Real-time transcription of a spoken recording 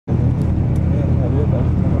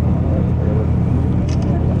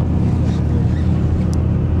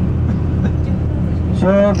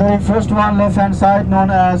So very first one, left hand side, known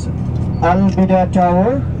as Al Bida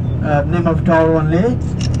Tower, name of tower only.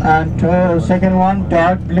 And second one,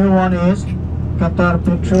 dark blue one, is Qatar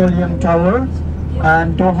Petroleum Tower.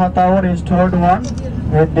 And Doha Tower is third one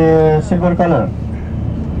with the silver color.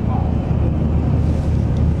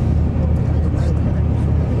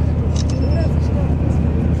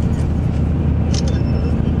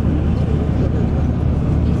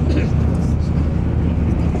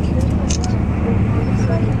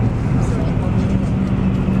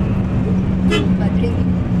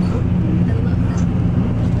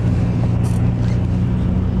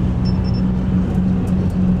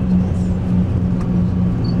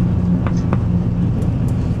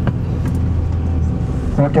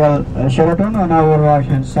 Hotel Sheraton on our right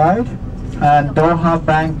hand side, and Doha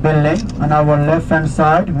Bank building on our left hand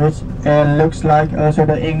side, which looks like also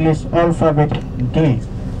the English alphabet D.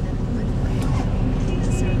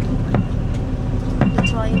 The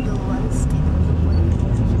triangle ones.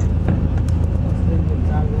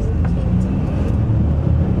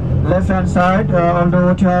 Left hand side, all the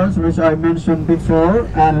hotels which I mentioned before,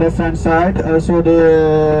 and left hand side also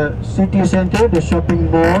the city center, the shopping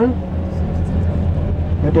mall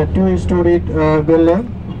with a two-story building.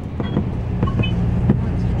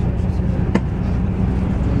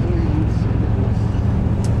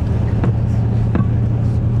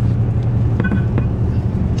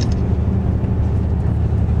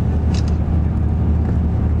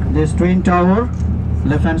 This twin tower,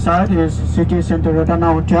 left hand side, is City Center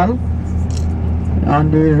Ratana Hotel.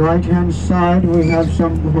 On the right hand side we have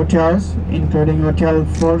some hotels, including Hotel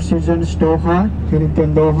Four Seasons Doha,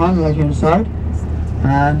 Hilton Doha, right hand side.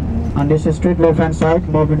 And on this street, left hand side,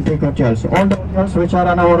 Movenpick hotels. All the hotels which are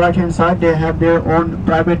on our right hand side, they have their own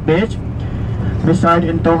private beach. Beside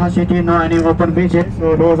in Doha city, no any open beaches,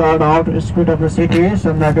 so those are the outskirts of the city,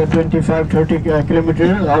 some like 25-30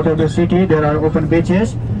 kilometers out of the city there are open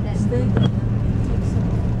beaches.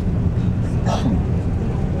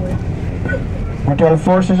 Hotel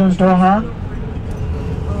Four Seasons Doha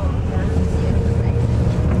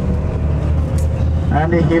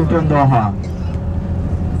and the Hilton Doha.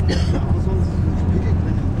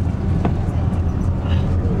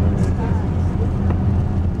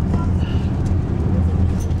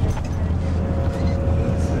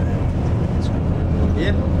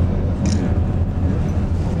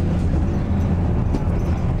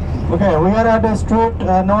 Okay, we are at a street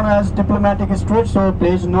known as Diplomatic Street, so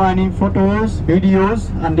please no any photos, videos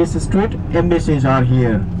on this street. Embassies are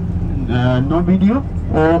here. No video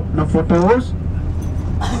or no photos.